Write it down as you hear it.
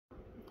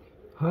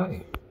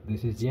Hi,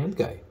 this is the Ant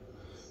Guy.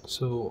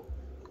 So,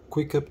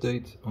 quick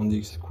update on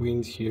these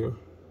queens here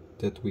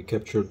that we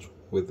captured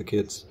with the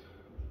kids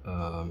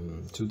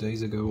 2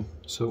 days ago.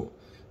 So,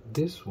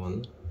 this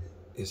one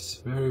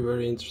is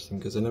very interesting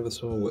because I never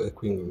saw a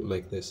queen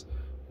like this.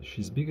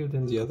 She's bigger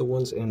than the other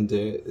ones, and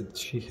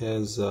she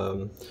has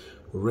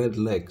red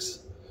legs.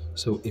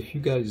 So, if you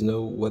guys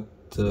know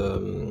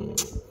um,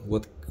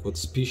 what what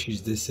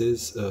species this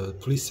is,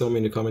 please tell me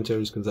in the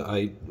commentaries because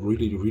I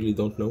really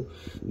don't know.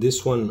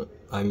 This one,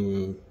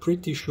 I'm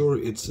pretty sure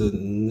it's a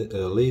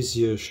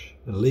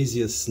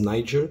Lasius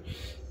Niger,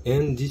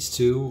 and these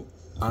two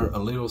are a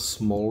little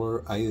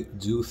smaller. I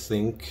do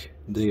think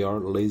they are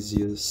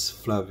Lasius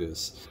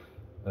flavius.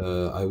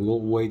 I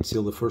will wait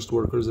till the first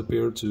workers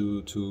appear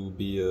to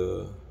be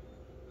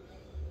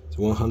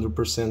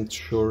 100%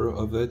 sure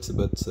of it,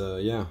 but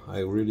yeah, I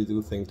really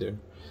do think there.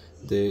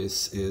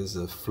 This is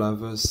a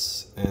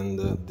Flavus, and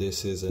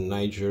this is a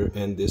Niger,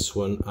 and this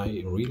one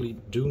I really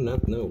do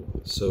not know.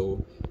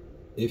 So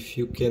if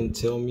you can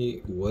tell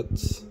me what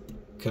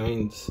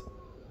kind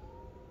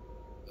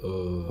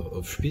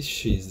of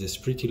species this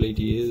pretty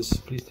lady is,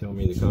 please tell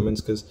me in the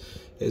comments, because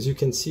as you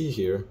can see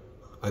here,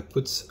 I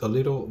put a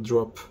little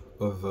drop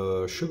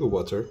of sugar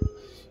water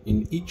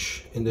in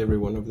each and every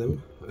one of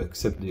them,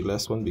 except the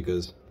last one,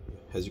 because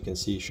as you can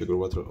see, sugar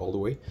water all the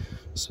way.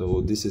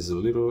 So this is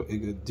a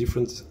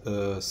different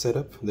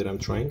setup that I'm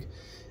trying,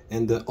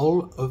 and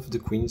all of the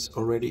queens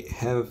already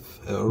have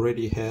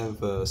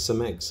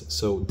some eggs.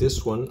 So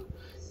this one,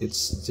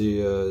 it's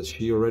the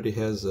she already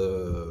has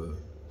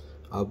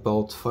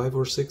about 5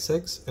 or 6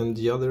 eggs, and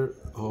the other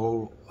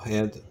all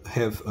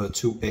have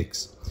 2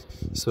 eggs.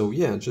 So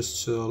yeah,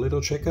 just a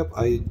little checkup.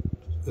 I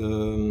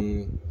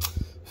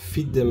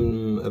feed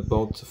them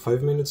about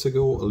 5 minutes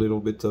ago a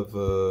little bit of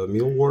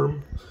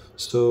mealworm.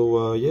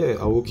 So yeah,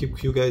 I will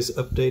keep you guys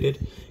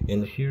updated,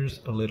 and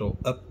here's a little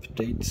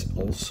update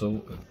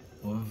also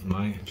of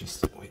my,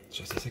 just wait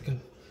just a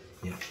second.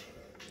 Yeah,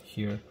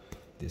 here,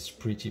 this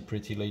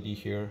pretty lady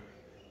here,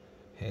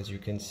 as you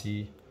can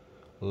see,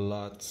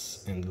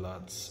 lots and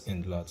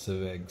lots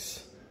of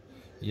eggs.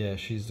 Yeah,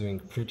 she's doing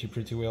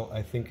pretty well.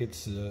 I think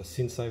it's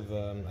since I've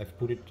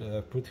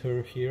put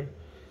her here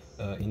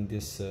in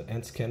this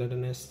Ants Canada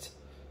nest,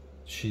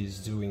 she's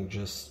doing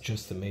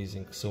just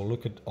amazing. So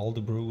look at all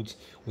the broods.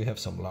 We have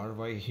some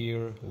larvae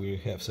here, we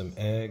have some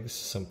eggs,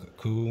 some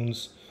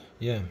cocoons.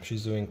 Yeah,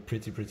 she's doing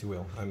pretty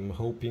well. I'm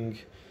hoping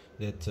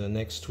that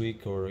next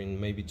week or in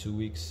maybe 2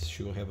 weeks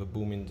she'll have a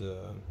boom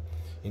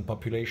in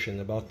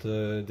population.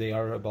 They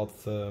are about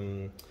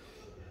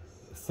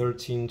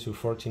 13 to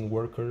 14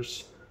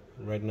 workers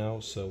right now,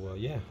 so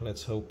yeah,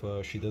 let's hope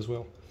she does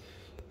well.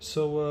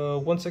 So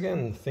once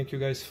again, thank you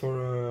guys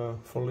for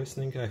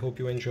listening. I hope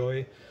you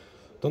enjoy.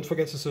 Don't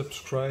forget to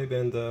subscribe,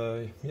 and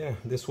yeah,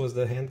 this was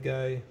the Hand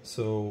Guy,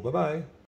 so bye bye.